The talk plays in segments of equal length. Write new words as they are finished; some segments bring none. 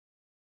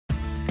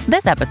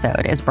This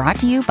episode is brought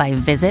to you by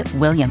Visit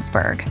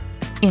Williamsburg.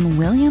 In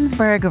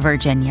Williamsburg,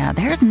 Virginia,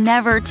 there's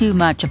never too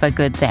much of a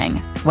good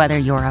thing. Whether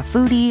you're a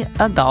foodie,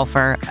 a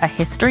golfer, a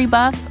history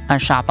buff, a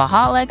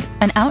shopaholic,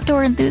 an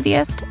outdoor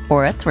enthusiast,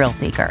 or a thrill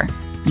seeker,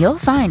 you'll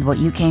find what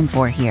you came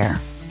for here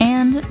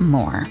and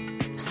more.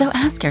 So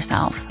ask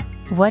yourself,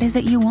 what is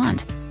it you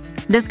want?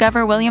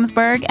 Discover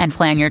Williamsburg and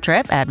plan your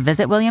trip at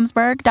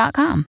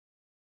visitwilliamsburg.com.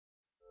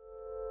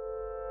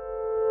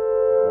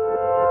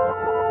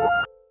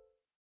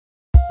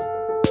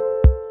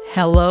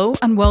 Hello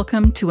and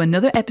welcome to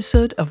another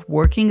episode of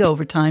Working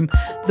Overtime,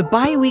 the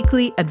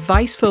bi-weekly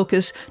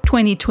advice-focused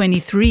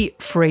 2023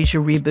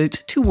 Frasier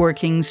reboot to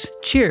Working's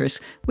Cheers,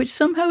 which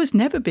somehow has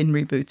never been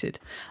rebooted.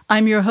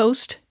 I'm your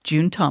host,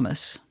 June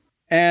Thomas.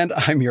 And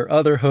I'm your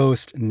other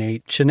host,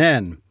 Nate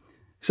Chinen.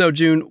 So,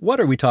 June, what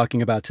are we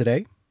talking about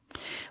today?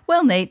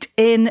 Well, Nate,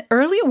 in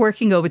earlier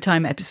Working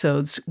Overtime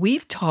episodes,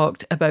 we've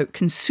talked about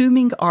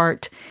consuming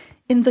art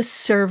in the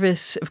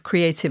service of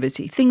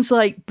creativity. Things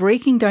like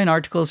breaking down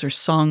articles or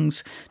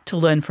songs to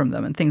learn from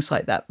them and things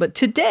like that. But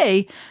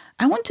today,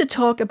 I want to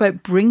talk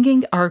about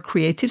bringing our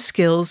creative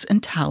skills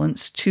and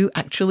talents to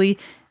actually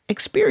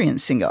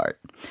experiencing art.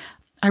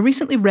 I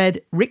recently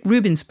read Rick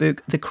Rubin's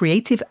book, The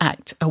Creative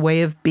Act, A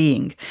Way of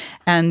Being.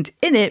 And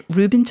in it,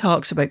 Rubin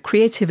talks about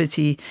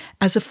creativity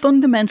as a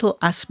fundamental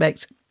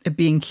aspect of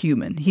being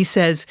human. He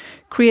says,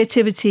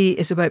 creativity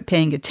is about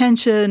paying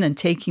attention and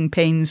taking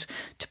pains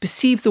to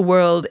perceive the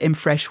world in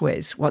fresh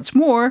ways. What's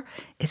more,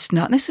 it's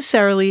not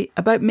necessarily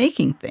about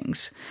making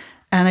things.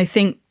 And I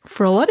think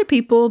for a lot of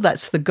people,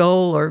 that's the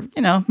goal, or,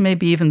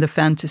 maybe even the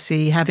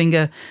fantasy, having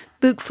a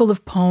book full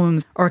of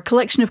poems or a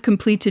collection of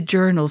completed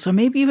journals, or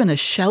maybe even a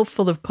shelf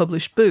full of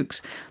published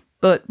books.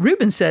 But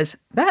Rubin says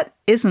that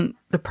isn't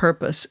the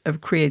purpose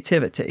of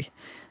creativity.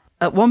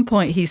 At one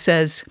point, he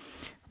says,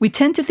 we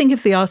tend to think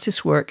of the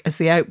artist's work as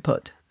the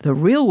output. The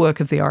real work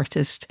of the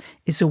artist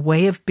is a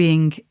way of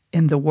being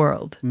in the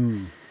world.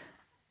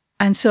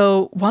 And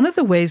so one of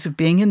the ways of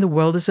being in the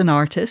world as an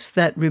artist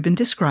that Rubin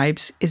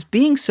describes is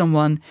being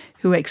someone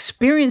who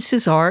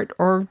experiences art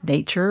or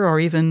nature or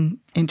even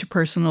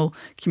interpersonal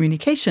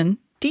communication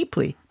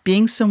deeply,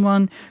 being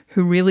someone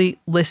who really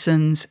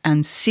listens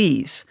and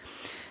sees.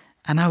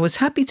 And I was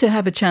happy to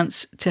have a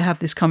chance to have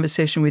this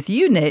conversation with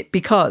you, Nate,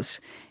 because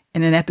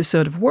in an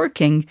episode of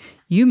Working,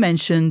 you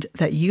mentioned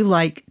that you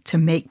like to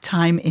make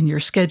time in your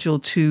schedule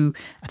to,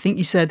 I think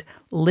you said,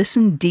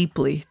 listen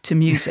deeply to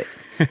music.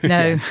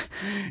 Now, Yes.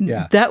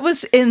 Yeah. That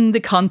was in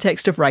the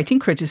context of writing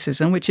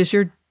criticism, which is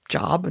your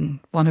job and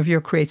one of your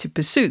creative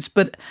pursuits.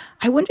 But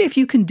I wonder if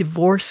you can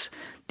divorce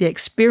the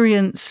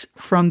experience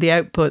from the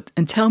output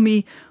and tell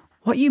me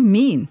what you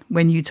mean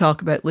when you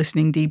talk about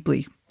listening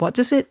deeply. What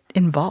does it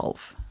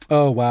involve?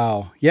 Oh,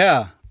 wow.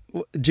 Yeah.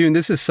 June,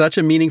 this is such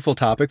a meaningful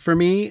topic for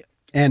me.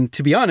 And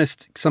to be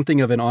honest,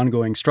 something of an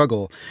ongoing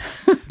struggle.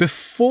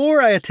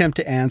 Before I attempt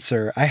to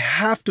answer, I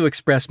have to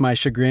express my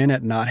chagrin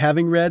at not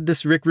having read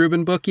this Rick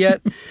Rubin book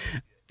yet.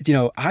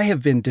 I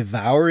have been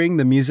devouring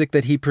the music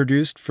that he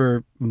produced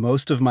for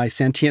most of my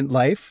sentient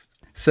life.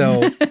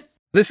 So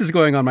this is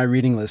going on my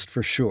reading list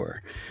for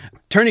sure.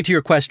 Turning to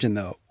your question,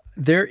 though,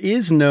 there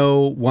is no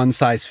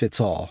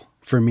one-size-fits-all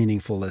for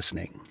meaningful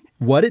listening.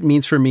 What it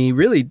means for me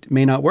really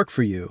may not work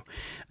for you.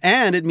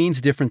 And it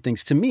means different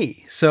things to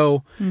me.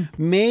 So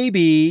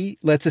maybe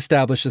let's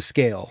establish a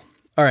scale.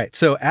 All right,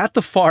 so at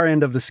the far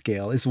end of the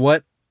scale is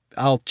what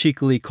I'll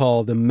cheekily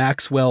call the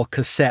Maxwell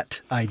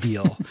cassette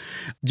ideal.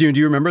 June, do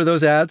you remember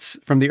those ads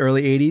from the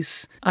early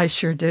 80s? I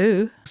sure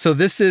do. So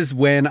this is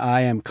when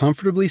I am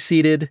comfortably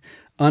seated,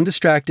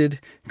 undistracted,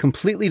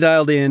 completely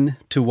dialed in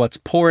to what's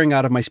pouring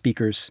out of my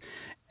speakers.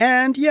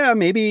 And yeah,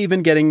 maybe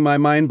even getting my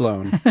mind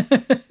blown.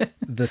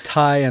 The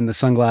tie and the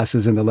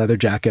sunglasses and the leather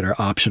jacket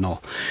are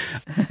optional.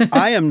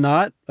 I am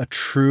not a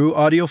true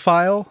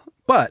audiophile,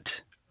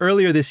 but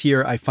earlier this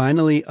year, I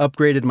finally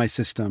upgraded my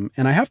system.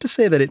 And I have to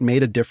say that it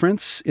made a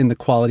difference in the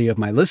quality of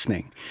my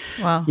listening.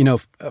 Wow.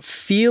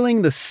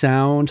 Feeling the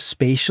sound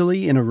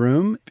spatially in a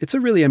room, it's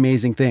a really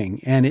amazing thing.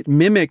 And it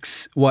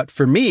mimics what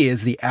for me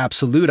is the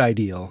absolute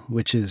ideal,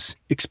 which is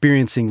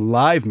experiencing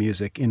live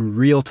music in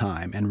real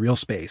time and real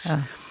space.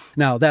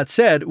 Now, that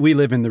said, we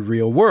live in the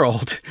real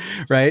world,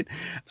 right?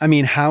 I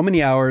mean, how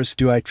many hours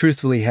do I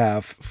truthfully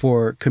have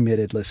for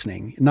committed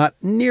listening? Not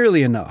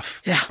nearly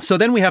enough. Yeah. So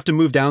then we have to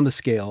move down the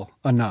scale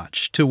a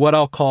notch to what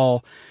I'll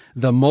call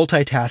the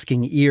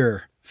multitasking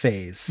ear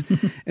phase.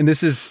 And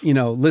this is,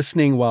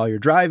 listening while you're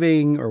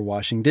driving or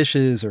washing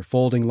dishes or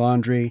folding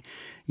laundry.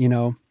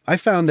 I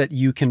found that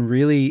you can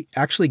really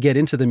actually get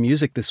into the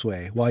music this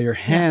way while your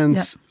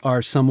hands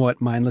are somewhat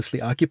mindlessly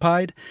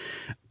occupied.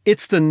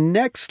 It's the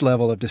next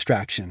level of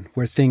distraction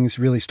where things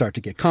really start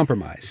to get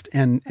compromised.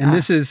 And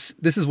this is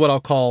what I'll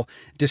call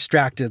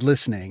distracted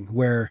listening,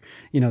 where,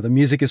 the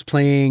music is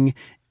playing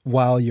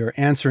while you're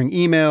answering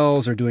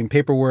emails or doing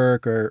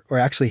paperwork or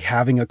actually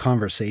having a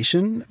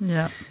conversation.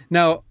 Yeah.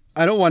 Now,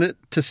 I don't want it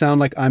to sound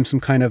like I'm some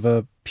kind of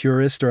a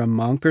purist or a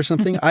monk or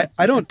something.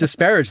 I don't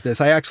disparage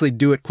this. I actually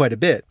do it quite a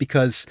bit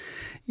because,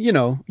 you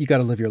got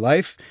to live your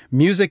life.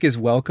 Music is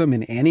welcome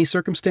in any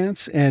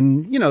circumstance.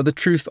 And, the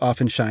truth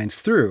often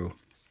shines through.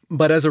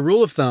 But as a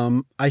rule of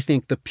thumb, I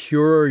think the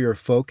purer your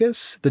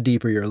focus, the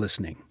deeper you're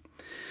listening.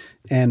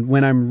 And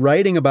when I'm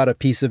writing about a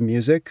piece of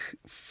music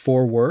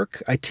for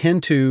work, I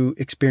tend to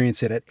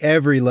experience it at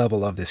every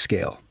level of this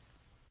scale.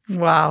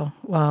 Wow.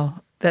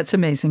 That's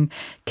amazing.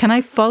 Can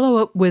I follow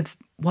up with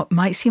what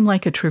might seem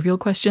like a trivial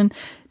question?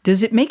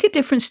 Does it make a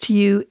difference to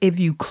you if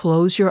you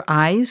close your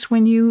eyes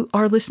when you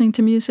are listening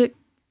to music?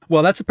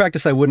 Well, that's a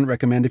practice I wouldn't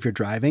recommend if you're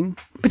driving.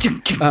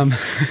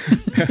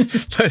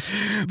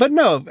 But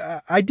no,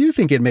 I do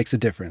think it makes a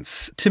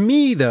difference. To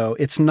me, though,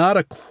 it's not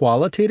a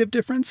qualitative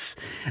difference.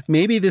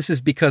 Maybe this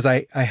is because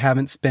I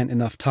haven't spent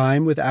enough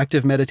time with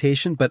active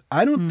meditation, but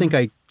I don't think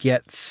I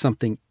get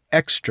something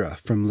extra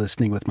from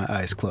listening with my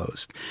eyes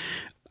closed.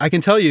 I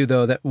can tell you,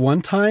 though, that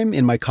one time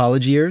in my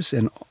college years,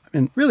 and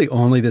really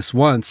only this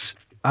once,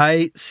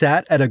 I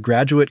sat at a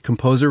graduate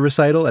composer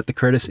recital at the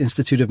Curtis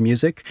Institute of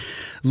Music,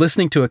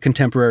 listening to a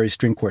contemporary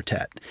string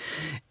quartet.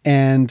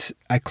 And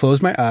I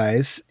closed my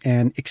eyes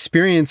and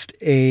experienced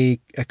a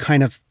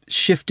kind of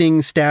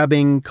shifting,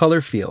 stabbing color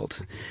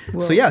field.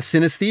 Whoa. So yeah,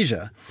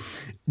 synesthesia.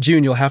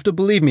 June, you'll have to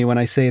believe me when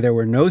I say there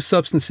were no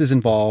substances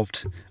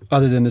involved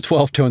other than the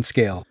 12-tone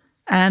scale.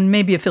 And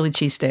maybe a Philly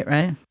cheesesteak,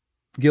 right?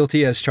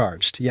 Guilty as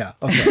charged. Yeah.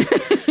 Okay.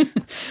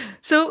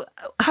 So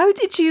how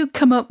did you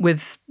come up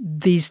with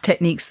these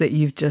techniques that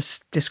you've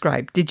just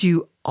described? Did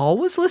you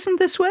always listen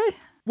this way?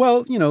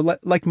 Well,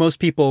 like most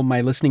people, my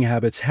listening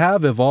habits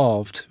have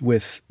evolved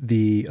with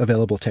the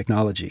available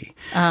technology.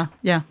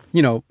 Yeah.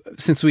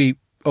 Since we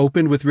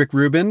opened with Rick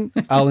Rubin,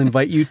 I'll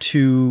invite you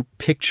to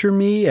picture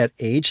me at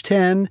age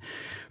 10,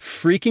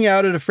 freaking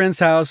out at a friend's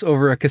house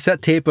over a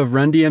cassette tape of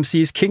Run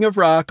DMC's King of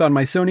Rock on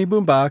my Sony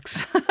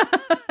boombox.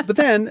 But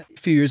then a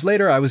few years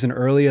later, I was an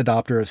early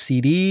adopter of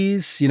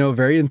CDs,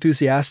 very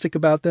enthusiastic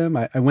about them.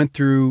 I went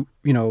through,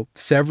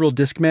 several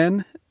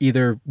Discmen,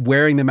 either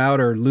wearing them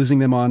out or losing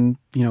them on,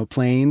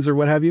 planes or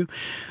what have you.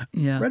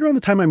 Yeah. Right around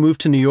the time I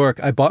moved to New York,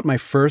 I bought my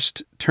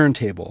first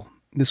turntable.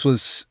 This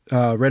was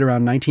right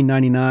around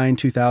 1999,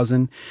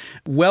 2000,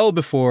 well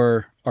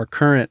before our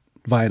current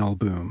vinyl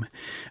boom.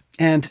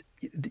 And,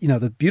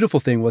 the beautiful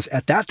thing was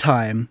at that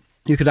time,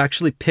 you could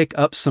actually pick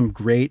up some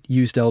great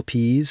used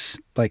LPs,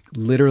 like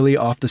literally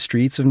off the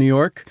streets of New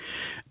York,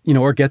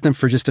 or get them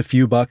for just a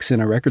few bucks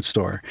in a record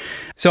store.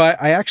 So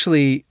I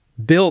actually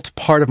built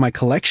part of my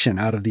collection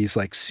out of these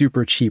like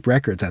super cheap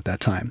records at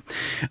that time.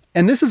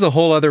 And this is a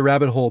whole other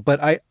rabbit hole,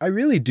 but I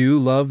really do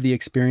love the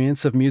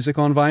experience of music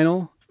on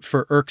vinyl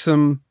for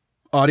irksome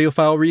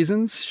audiophile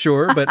reasons,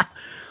 sure, but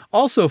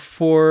also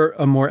for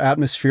a more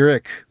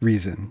atmospheric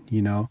reason,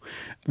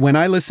 When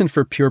I listen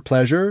for pure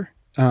pleasure,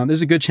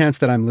 there's a good chance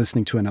that I'm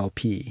listening to an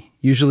LP,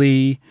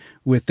 usually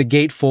with the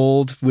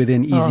gatefold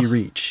within easy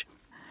reach.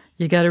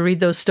 You got to read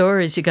those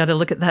stories. You got to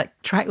look at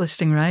that track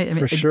listing, right?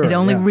 For sure, it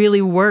only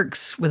really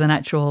works with an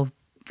actual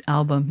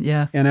album,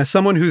 yeah. And as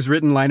someone who's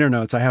written liner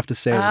notes, I have to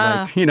say,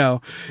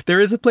 there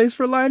is a place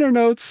for liner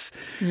notes.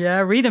 Yeah,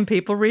 read them,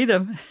 people, read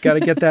them. Got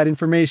to get that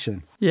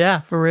information.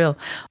 Yeah, for real.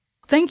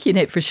 Thank you,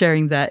 Nick, for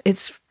sharing that.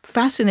 It's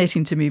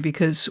fascinating to me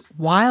because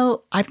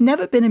while I've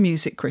never been a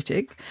music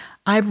critic,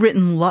 I've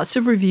written lots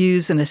of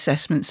reviews and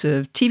assessments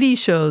of TV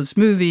shows,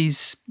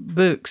 movies,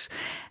 books.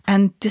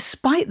 And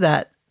despite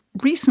that,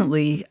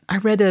 recently I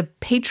read a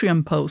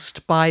Patreon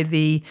post by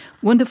the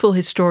wonderful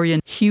historian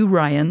Hugh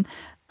Ryan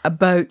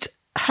about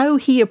how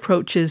he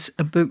approaches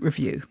a book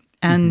review.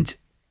 And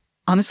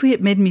honestly,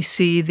 it made me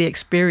see the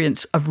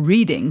experience of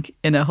reading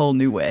in a whole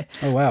new way.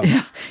 Oh, wow.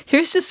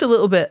 Here's just a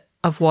little bit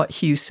of what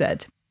Hugh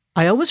said.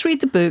 I always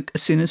read the book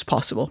as soon as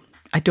possible.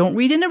 I don't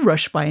read in a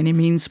rush by any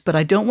means, but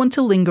I don't want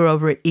to linger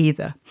over it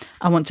either.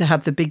 I want to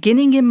have the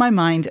beginning in my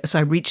mind as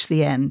I reach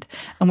the end.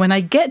 And when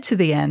I get to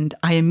the end,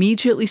 I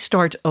immediately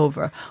start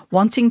over,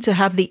 wanting to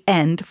have the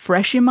end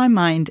fresh in my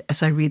mind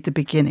as I read the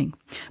beginning.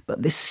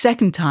 But this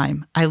second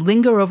time, I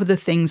linger over the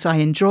things I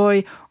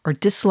enjoy or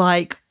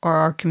dislike or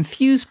are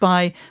confused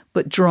by,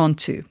 but drawn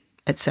to,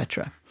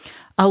 etc.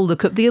 I'll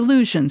look up the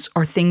allusions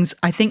or things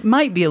I think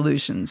might be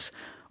allusions,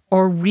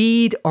 or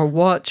read or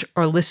watch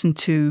or listen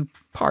to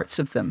parts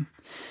of them.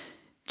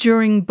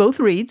 During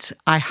both reads,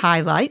 I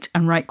highlight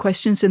and write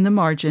questions in the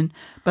margin,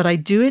 but I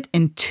do it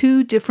in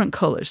 2 different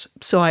colors,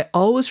 so I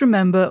always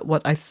remember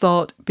what I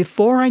thought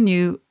before I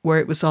knew where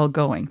it was all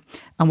going,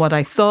 and what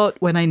I thought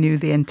when I knew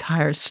the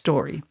entire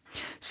story.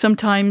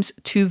 Sometimes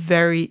 2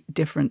 very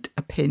different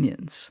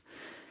opinions.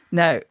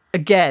 Now,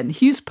 again,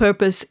 Hugh's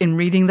purpose in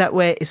reading that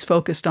way is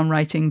focused on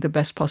writing the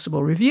best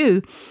possible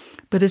review,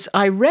 but as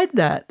I read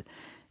that,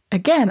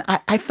 again,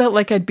 I felt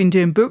like I'd been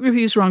doing book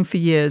reviews wrong for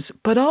years,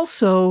 but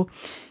also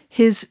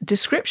his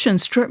description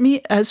struck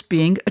me as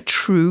being a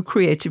true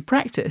creative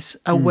practice,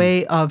 a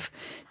way of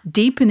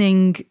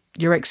deepening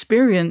your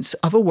experience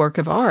of a work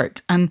of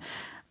art. And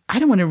I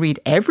don't want to read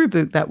every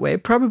book that way,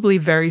 probably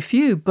very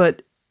few,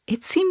 but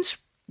it seems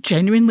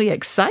genuinely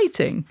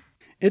exciting.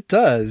 It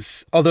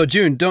does. Although,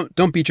 June,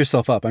 don't beat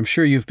yourself up. I'm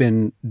sure you've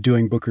been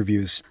doing book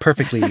reviews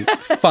perfectly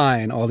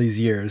fine all these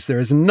years. There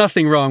is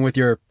nothing wrong with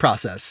your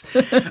process.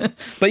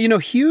 But,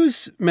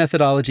 Hugh's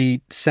methodology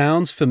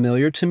sounds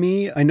familiar to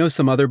me. I know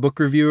some other book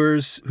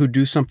reviewers who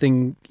do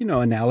something,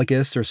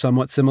 analogous or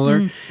somewhat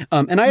similar.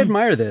 And I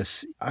admire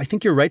this. I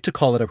think you're right to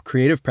call it a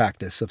creative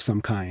practice of some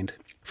kind.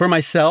 For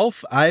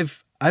myself,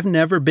 I've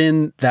never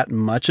been that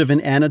much of an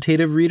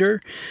annotative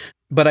reader.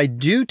 But I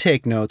do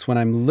take notes when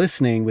I'm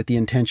listening with the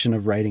intention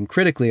of writing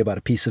critically about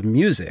a piece of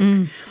music.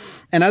 And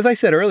as I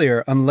said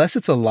earlier, unless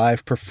it's a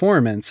live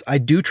performance, I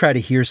do try to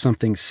hear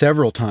something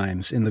several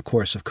times in the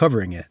course of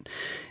covering it.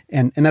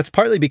 And that's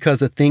partly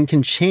because a thing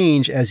can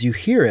change as you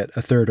hear it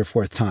a third or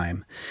fourth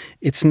time.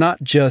 It's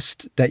not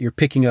just that you're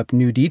picking up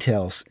new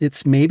details.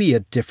 It's maybe a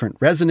different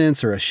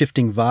resonance or a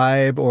shifting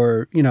vibe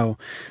or,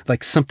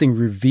 like something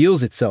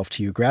reveals itself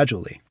to you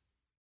gradually.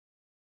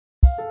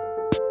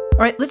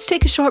 All right, let's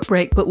take a short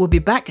break, but we'll be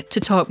back to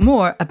talk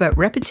more about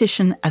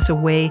repetition as a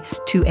way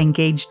to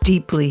engage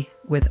deeply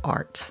with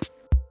art.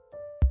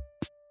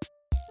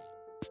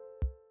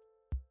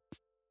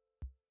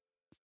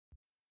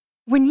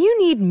 When you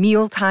need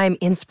mealtime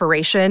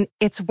inspiration,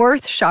 it's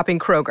worth shopping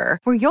Kroger,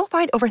 where you'll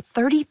find over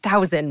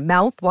 30,000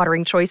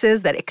 mouth-watering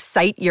choices that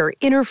excite your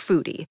inner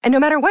foodie. And no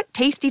matter what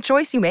tasty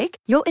choice you make,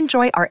 you'll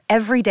enjoy our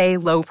everyday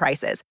low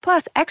prices,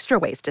 plus extra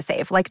ways to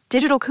save, like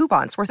digital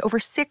coupons worth over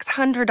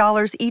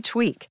 $600 each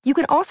week. You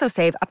can also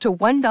save up to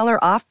 $1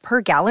 off per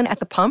gallon at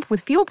the pump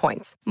with fuel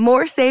points.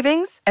 More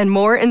savings and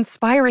more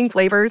inspiring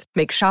flavors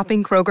make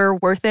shopping Kroger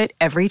worth it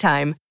every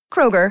time.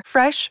 Kroger,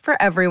 fresh for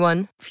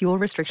everyone. Fuel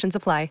restrictions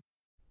apply.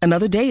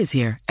 Another day is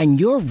here, and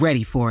you're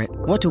ready for it.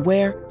 What to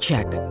wear?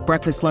 Check.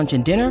 Breakfast, lunch,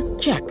 and dinner?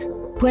 Check.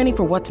 Planning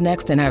for what's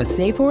next and how to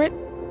save for it?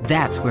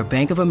 That's where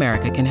Bank of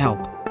America can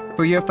help.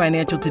 For your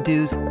financial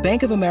to-dos,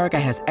 Bank of America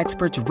has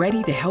experts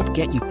ready to help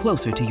get you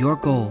closer to your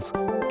goals.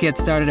 Get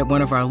started at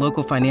one of our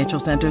local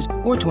financial centers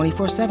or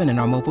 24/7 in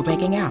our mobile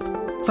banking app.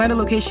 Find a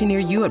location near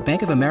you at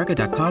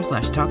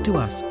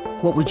bankofamerica.com/talktous.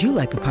 What would you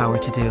like the power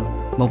to do?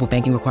 Mobile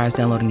banking requires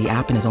downloading the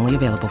app and is only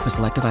available for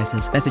select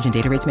devices. Message and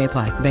data rates may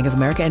apply. Bank of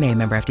America NA,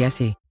 member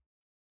FDIC.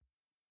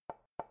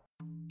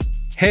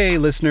 Hey,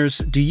 listeners,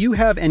 do you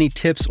have any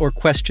tips or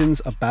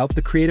questions about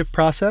the creative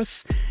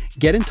process?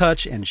 Get in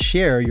touch and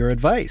share your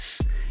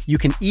advice. You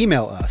can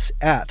email us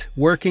at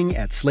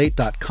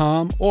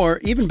working@slate.com, or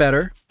even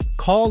better,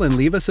 call and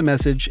leave us a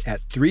message at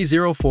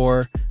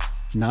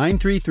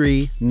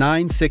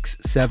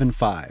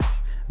 304-933-9675.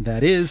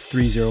 That is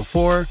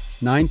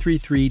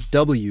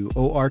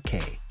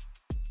 304-933-WORK.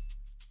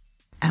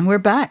 And we're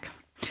back.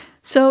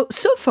 So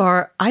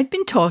far, I've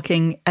been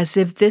talking as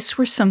if this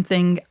were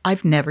something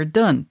I've never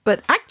done.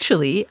 But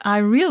actually, I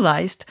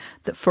realized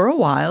that for a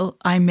while,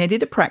 I made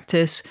it a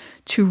practice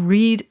to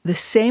read the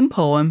same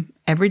poem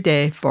every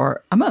day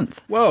for a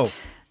month. Whoa.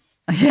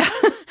 Yeah.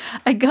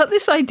 I got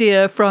this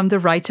idea from the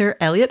writer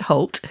Elliot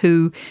Holt,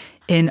 who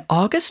in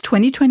August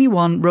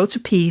 2021 wrote a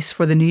piece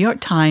for the New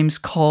York Times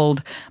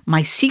called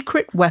My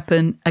Secret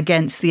Weapon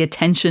Against the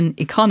Attention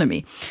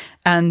Economy.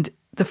 And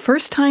the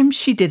first time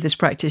she did this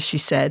practice, she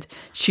said,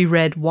 she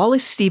read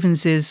Wallace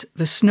Stevens's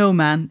The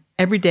Snowman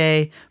every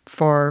day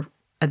for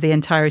the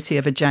entirety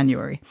of a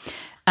January.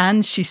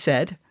 And she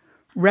said,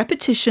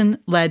 repetition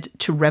led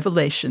to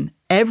revelation.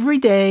 Every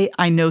day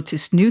I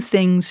noticed new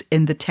things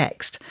in the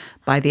text.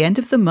 By the end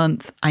of the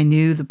month, I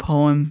knew the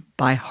poem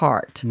by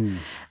heart. And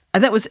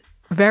that was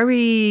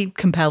very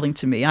compelling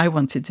to me. I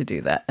wanted to do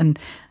that. And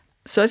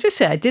so as I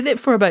said, I did it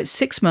for about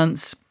 6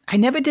 months. I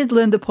never did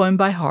learn the poem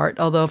by heart,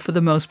 although for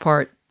the most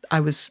part, I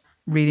was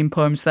reading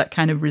poems that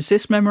kind of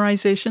resist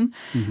memorization.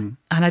 And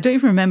I don't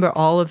even remember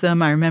all of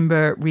them. I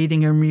remember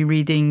reading and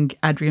rereading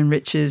Adrienne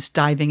Rich's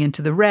Diving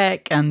into the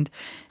Wreck and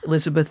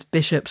Elizabeth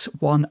Bishop's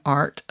One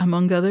Art,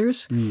 among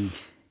others.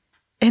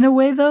 In a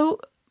way, though,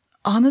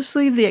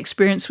 honestly, the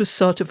experience was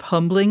sort of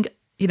humbling.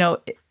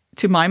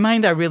 To my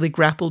mind, I really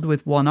grappled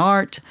with One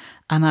Art,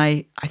 and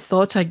I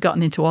thought I'd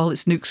gotten into all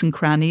its nooks and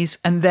crannies.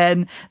 And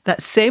then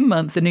that same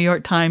month, the New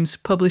York Times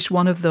published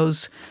one of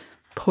those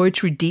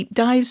poetry deep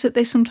dives that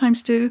they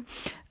sometimes do.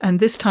 And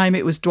this time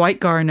it was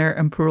Dwight Garner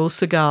and Parul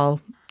Sehgal,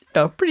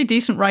 pretty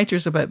decent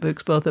writers about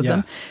books, both of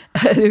them,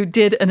 who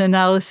did an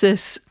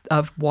analysis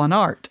of One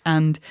Art.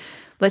 And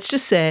let's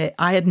just say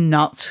I had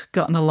not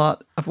gotten a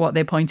lot of what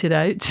they pointed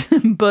out.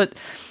 But,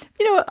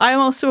 I'm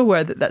also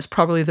aware that that's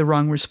probably the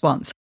wrong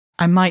response.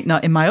 I might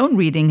not, in my own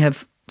reading,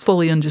 have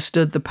fully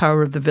understood the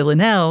power of the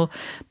villanelle,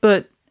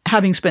 but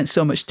having spent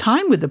so much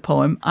time with the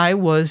poem, I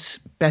was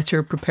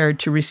better prepared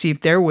to receive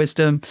their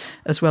wisdom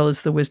as well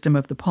as the wisdom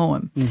of the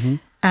poem.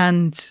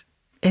 And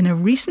in a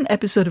recent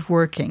episode of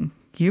Working,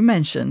 you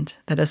mentioned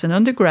that as an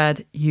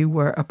undergrad, you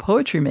were a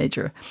poetry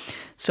major.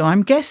 So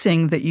I'm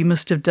guessing that you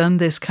must have done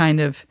this kind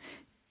of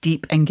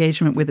deep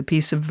engagement with a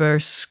piece of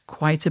verse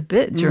quite a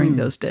bit during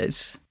those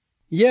days.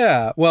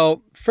 Yeah,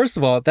 well, first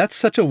of all, that's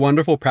such a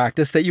wonderful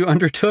practice that you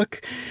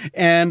undertook.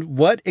 And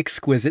what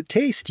exquisite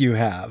taste you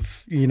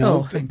have.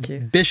 Thank you.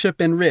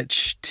 Bishop and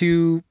Rich,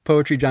 two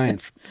poetry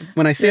giants.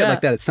 When I say it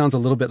like that, it sounds a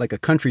little bit like a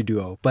country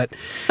duo. But,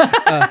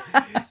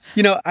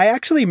 I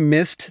actually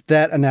missed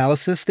that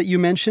analysis that you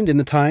mentioned in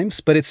the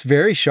Times, but it's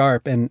very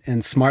sharp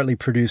and smartly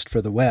produced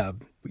for the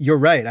web. You're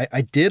right.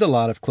 I did a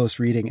lot of close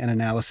reading and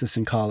analysis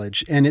in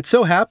college. And it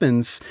so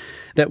happens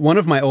that one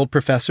of my old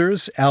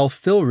professors, Al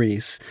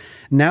Filreis,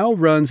 now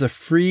runs a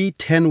free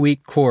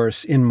 10-week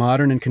course in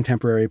modern and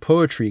contemporary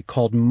poetry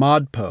called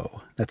ModPo.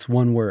 That's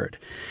one word.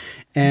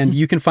 And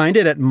you can find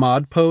it at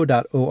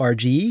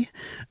modpo.org.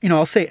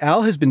 I'll say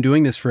Al has been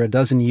doing this for a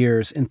dozen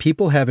years, and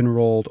people have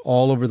enrolled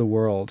all over the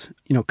world,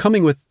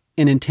 coming with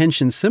an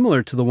intention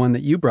similar to the one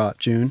that you brought,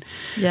 June.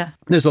 Yeah.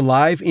 There's a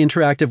live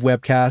interactive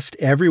webcast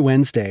every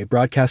Wednesday,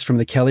 broadcast from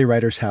the Kelly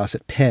Writers House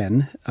at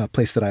Penn, a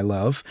place that I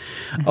love,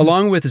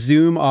 along with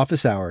Zoom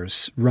office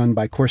hours run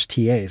by course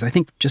TAs, I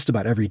think just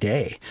about every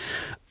day.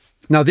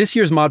 Now, this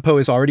year's ModPo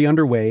is already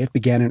underway. It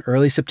began in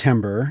early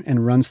September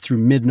and runs through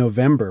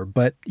mid-November.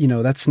 But,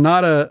 that's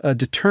not a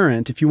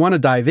deterrent. If you want to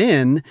dive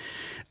in,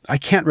 I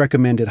can't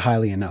recommend it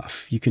highly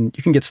enough. You can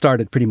get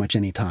started pretty much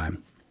any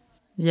time.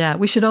 Yeah,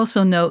 we should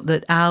also note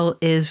that Al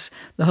is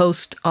the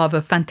host of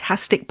a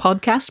fantastic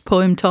podcast,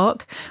 Poem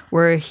Talk,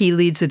 where he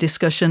leads a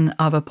discussion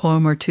of a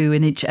poem or two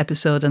in each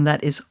episode. And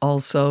that is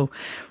also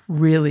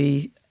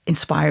really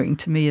inspiring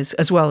to me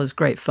as well as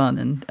great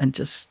fun and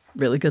just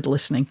really good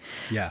listening.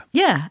 Yeah.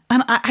 Yeah.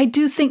 And I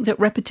do think that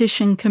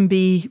repetition can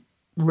be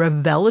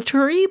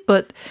revelatory,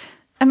 but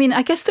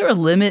I guess there are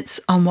limits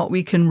on what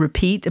we can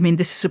repeat.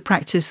 This is a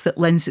practice that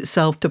lends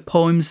itself to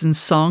poems and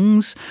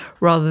songs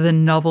rather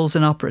than novels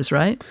and operas,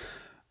 right?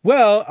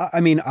 Well,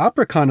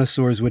 opera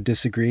connoisseurs would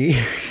disagree,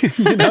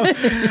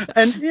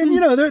 And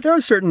there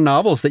are certain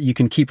novels that you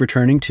can keep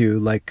returning to,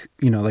 like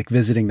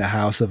Visiting the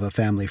House of a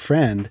Family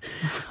Friend.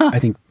 I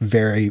think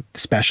very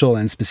special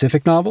and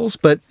specific novels.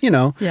 But,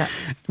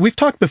 we've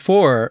talked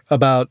before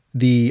about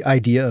the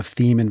idea of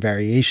theme and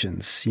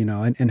variations,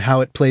 and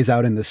how it plays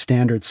out in the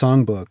standard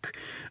songbook,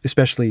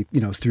 especially,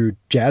 through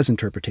jazz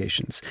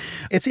interpretations.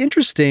 It's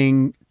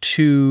interesting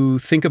to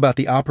think about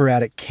the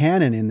operatic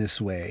canon in this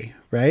way,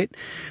 right?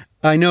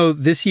 I know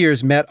this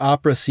year's Met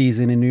Opera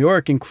season in New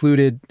York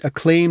included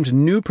acclaimed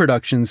new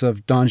productions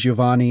of Don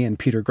Giovanni and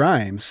Peter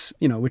Grimes,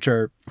 which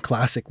are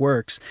classic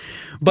works.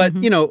 But,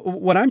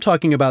 what I'm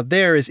talking about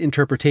there is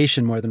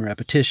interpretation more than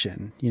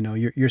repetition.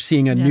 You're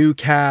seeing a new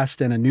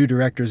cast and a new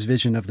director's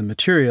vision of the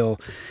material,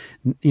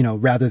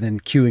 rather than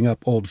queuing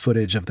up old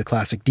footage of the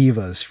classic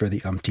divas for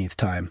the umpteenth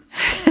time.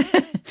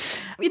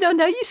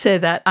 Now you say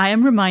that, I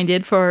am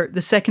reminded for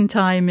the second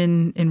time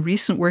in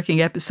recent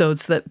working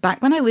episodes that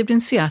back when I lived in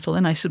Seattle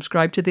and I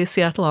subscribed to the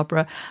Seattle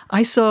Opera,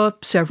 I saw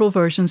several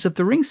versions of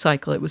the Ring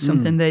Cycle. It was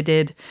something they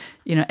did,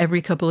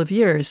 every couple of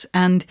years.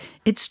 And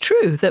it's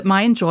true that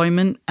my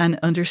enjoyment and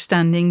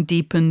understanding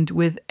deepened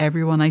with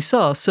everyone I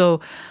saw. So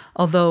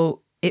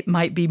although it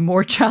might be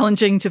more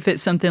challenging to fit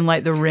something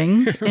like The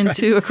Ring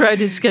into a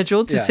crowded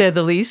schedule, to say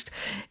the least,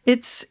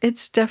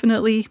 it's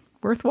definitely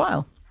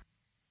worthwhile.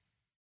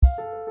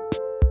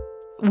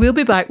 We'll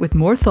be back with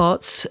more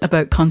thoughts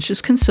about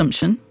conscious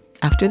consumption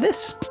after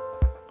this.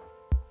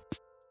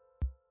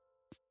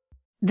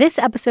 This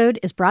episode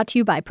is brought to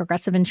you by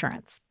Progressive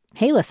Insurance.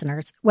 Hey,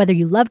 listeners, whether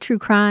you love true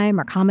crime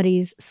or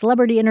comedies,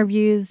 celebrity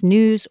interviews,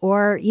 news,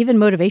 or even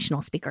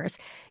motivational speakers,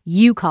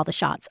 you call the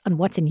shots on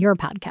what's in your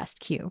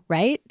podcast queue,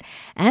 right?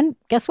 And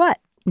guess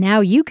what?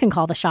 Now you can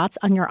call the shots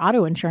on your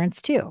auto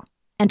insurance, too.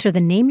 Enter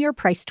the Name Your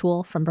Price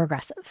tool from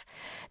Progressive.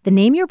 The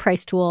Name Your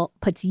Price tool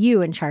puts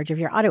you in charge of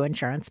your auto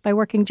insurance by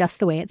working just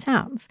the way it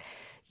sounds.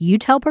 You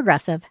tell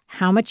Progressive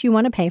how much you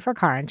want to pay for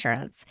car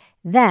insurance.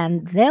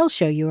 Then they'll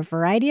show you a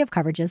variety of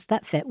coverages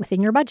that fit within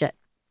your budget,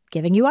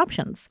 giving you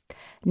options.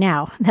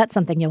 Now, that's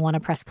something you'll want to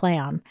press play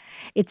on.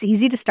 It's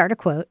easy to start a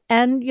quote,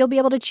 and you'll be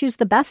able to choose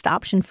the best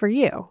option for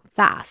you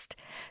fast.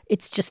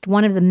 It's just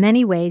one of the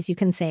many ways you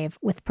can save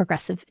with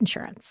Progressive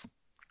Insurance.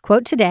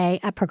 Quote today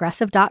at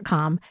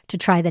Progressive.com to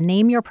try the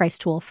Name Your Price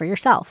tool for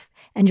yourself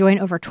and join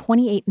over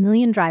 28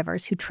 million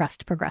drivers who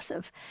trust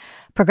Progressive.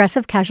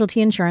 Progressive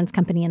Casualty Insurance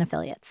Company and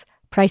Affiliates.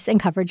 Price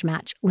and coverage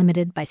match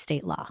limited by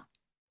state law.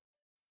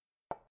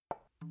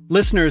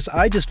 Listeners,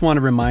 I just want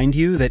to remind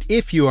you that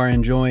if you are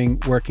enjoying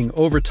working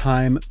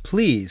overtime,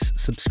 please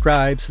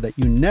subscribe so that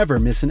you never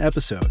miss an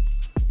episode.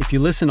 If you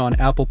listen on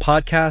Apple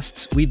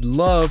Podcasts, we'd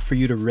love for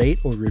you to rate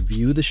or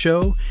review the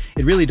show.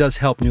 It really does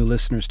help new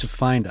listeners to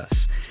find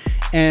us.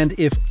 And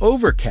if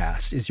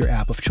Overcast is your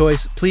app of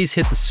choice, please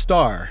hit the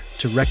star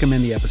to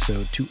recommend the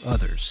episode to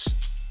others.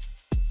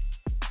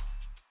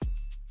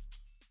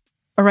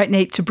 All right,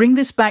 Nate, to bring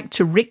this back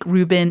to Rick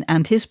Rubin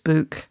and his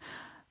book,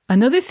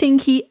 another thing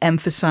he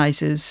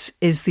emphasizes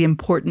is the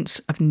importance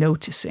of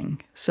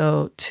noticing.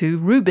 So to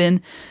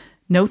Rubin,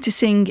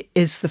 noticing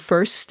is the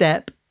first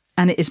step,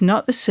 and it is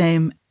not the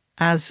same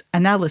as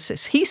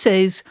analysis. He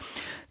says,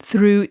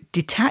 through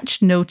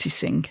detached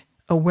noticing,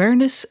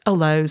 awareness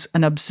allows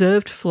an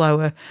observed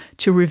flower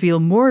to reveal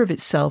more of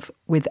itself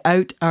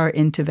without our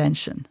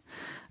intervention.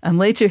 And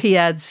later he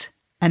adds,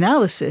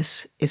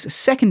 analysis is a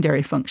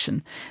secondary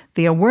function.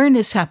 The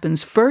awareness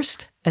happens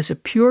first as a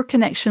pure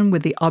connection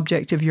with the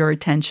object of your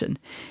attention.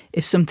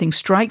 If something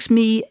strikes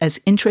me as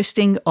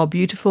interesting or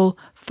beautiful,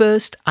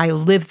 first I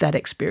live that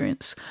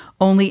experience.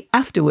 Only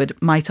afterward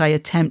might I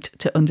attempt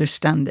to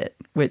understand it,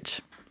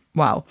 which,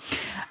 wow.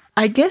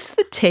 I guess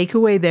the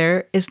takeaway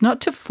there is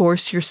not to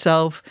force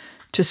yourself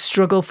to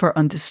struggle for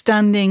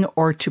understanding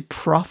or to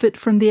profit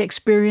from the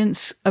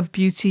experience of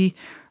beauty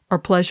or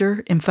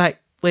pleasure. In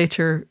fact,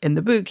 later in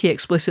the book, he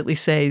explicitly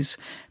says,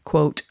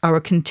 quote, our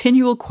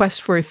continual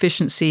quest for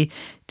efficiency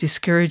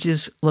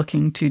discourages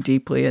looking too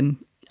deeply. And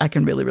I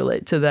can really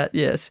relate to that,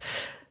 yes.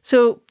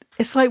 So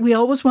it's like we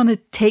always want to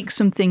take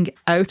something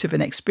out of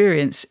an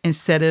experience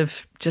instead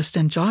of just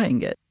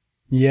enjoying it.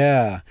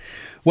 Yeah.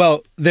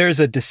 Well,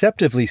 there's a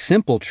deceptively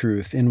simple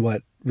truth in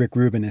what Rick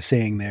Rubin is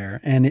saying there.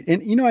 And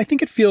I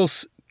think it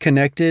feels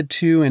connected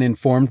to and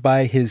informed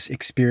by his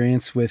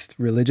experience with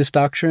religious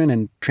doctrine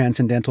and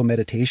transcendental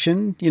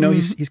meditation.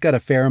 He's got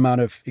a fair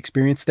amount of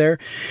experience there.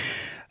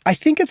 I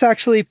think it's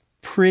actually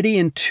pretty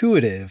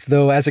intuitive,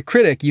 though as a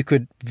critic, you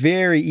could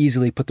very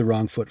easily put the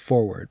wrong foot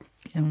forward.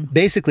 Yeah.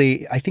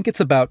 Basically, I think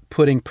it's about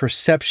putting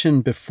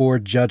perception before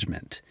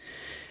judgment.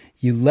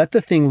 You let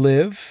the thing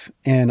live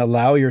and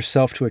allow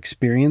yourself to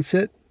experience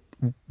it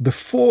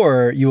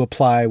before you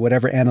apply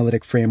whatever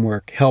analytic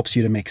framework helps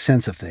you to make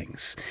sense of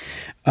things.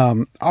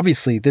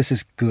 Obviously, this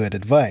is good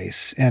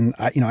advice, and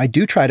I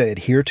do try to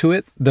adhere to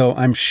it, though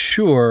I'm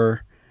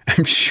sure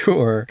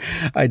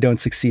I don't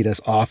succeed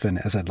as often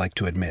as I'd like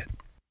to admit.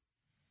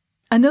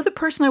 Another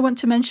person I want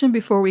to mention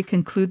before we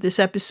conclude this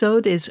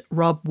episode is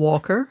Rob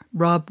Walker.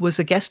 Rob was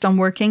a guest on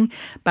Working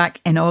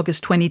back in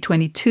August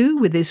 2022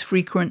 with his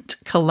frequent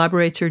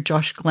collaborator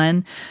Josh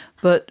Glenn.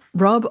 But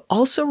Rob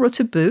also wrote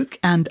a book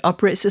and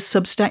operates a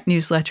Substack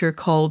newsletter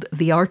called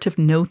The Art of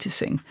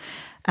Noticing.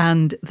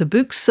 And the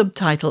book's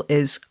subtitle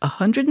is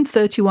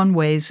 131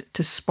 Ways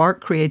to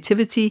Spark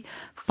Creativity,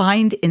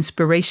 Find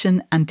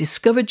Inspiration, and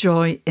Discover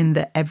Joy in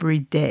the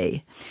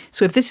Everyday.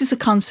 So if this is a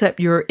concept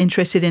you're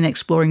interested in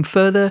exploring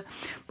further,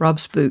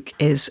 Rob's book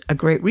is a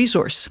great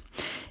resource.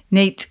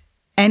 Nate,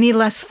 any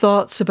last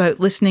thoughts about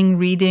listening,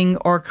 reading,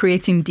 or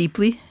creating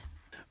deeply?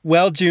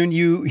 Well, June,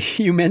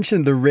 you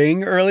mentioned The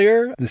Ring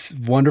earlier, this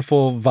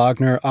wonderful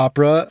Wagner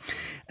opera.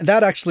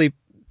 That actually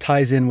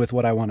ties in with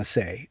what I want to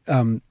say,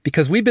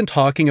 because we've been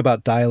talking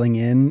about dialing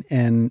in,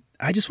 and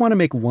I just want to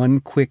make one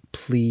quick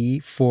plea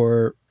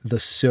for the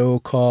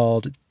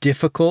so-called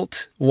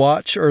difficult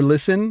watch or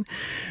listen.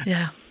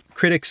 Yeah.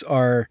 Critics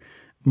are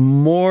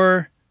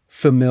more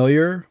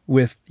familiar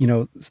with,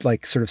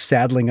 like sort of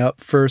saddling up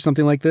for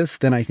something like this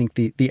than I think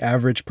the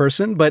average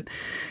person. But,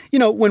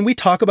 when we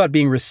talk about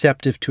being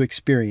receptive to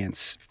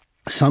experience,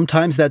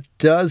 sometimes that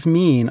does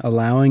mean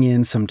allowing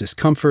in some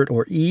discomfort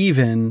or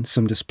even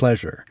some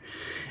displeasure.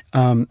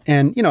 I'm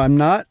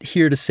not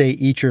here to say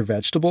eat your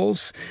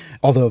vegetables,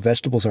 although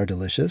vegetables are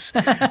delicious,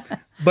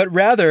 but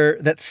rather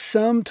that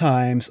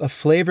sometimes a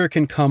flavor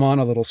can come on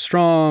a little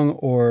strong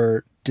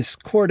or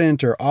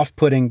discordant or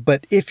off-putting.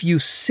 But if you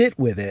sit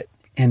with it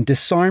and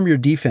disarm your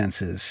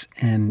defenses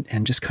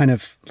and just kind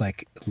of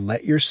like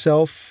let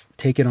yourself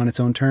take it on its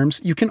own terms,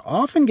 you can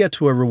often get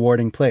to a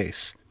rewarding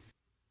place.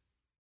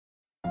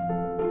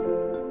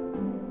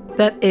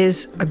 That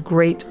is a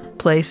great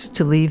place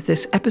to leave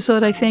this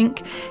episode, I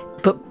think.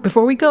 But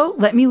before we go,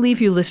 let me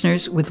leave you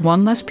listeners with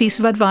one last piece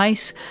of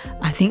advice.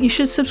 I think you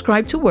should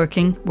subscribe to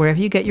Working wherever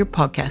you get your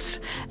podcasts.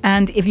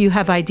 And if you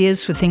have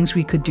ideas for things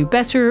we could do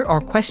better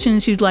or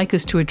questions you'd like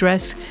us to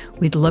address,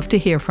 we'd love to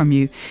hear from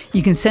you.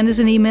 You can send us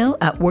an email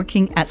at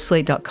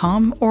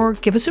working@slate.com or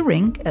give us a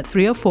ring at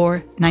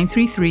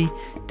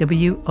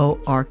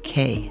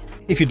 304-933-WORK.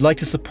 If you'd like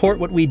to support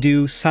what we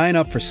do, sign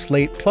up for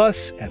Slate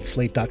Plus at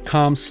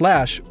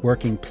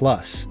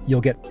slate.com/workingplus.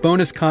 You'll get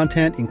bonus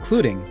content,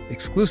 including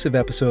exclusive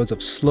episodes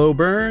of Slow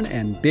Burn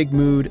and Big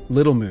Mood,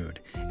 Little Mood.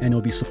 And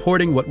you'll be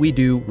supporting what we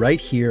do right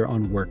here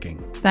on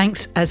Working.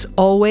 Thanks, as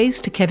always,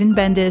 to Kevin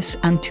Bendis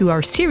and to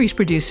our series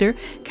producer,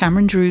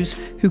 Cameron Drews,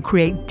 who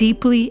create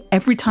deeply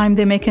every time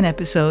they make an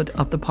episode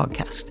of the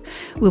podcast.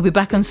 We'll be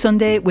back on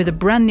Sunday with a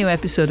brand new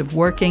episode of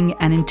Working,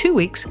 and in 2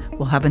 weeks,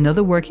 we'll have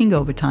another Working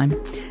Overtime.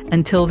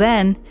 Until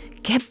then,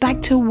 get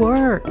back to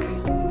work.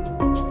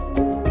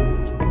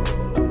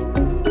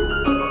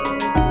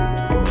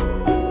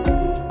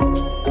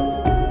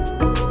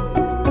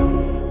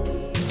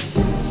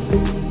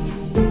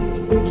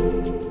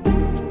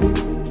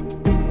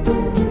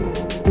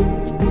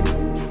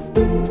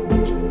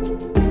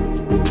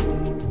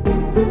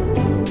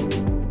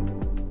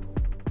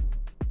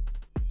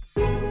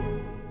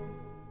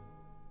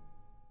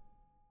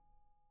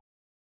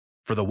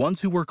 For the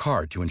ones who work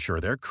hard to ensure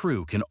their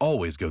crew can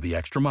always go the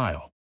extra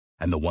mile,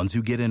 and the ones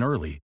who get in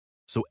early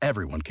so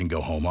everyone can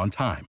go home on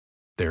time,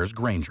 there's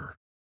Grainger,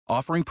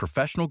 offering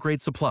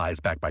professional-grade supplies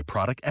backed by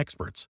product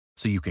experts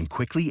so you can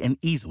quickly and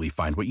easily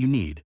find what you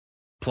need.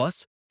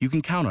 Plus, you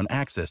can count on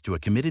access to a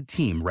committed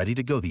team ready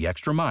to go the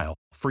extra mile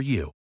for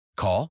you.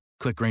 Call,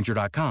 click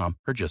Grainger.com,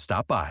 or just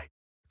stop by.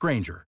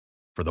 Grainger,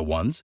 for the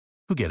ones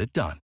who get it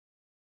done.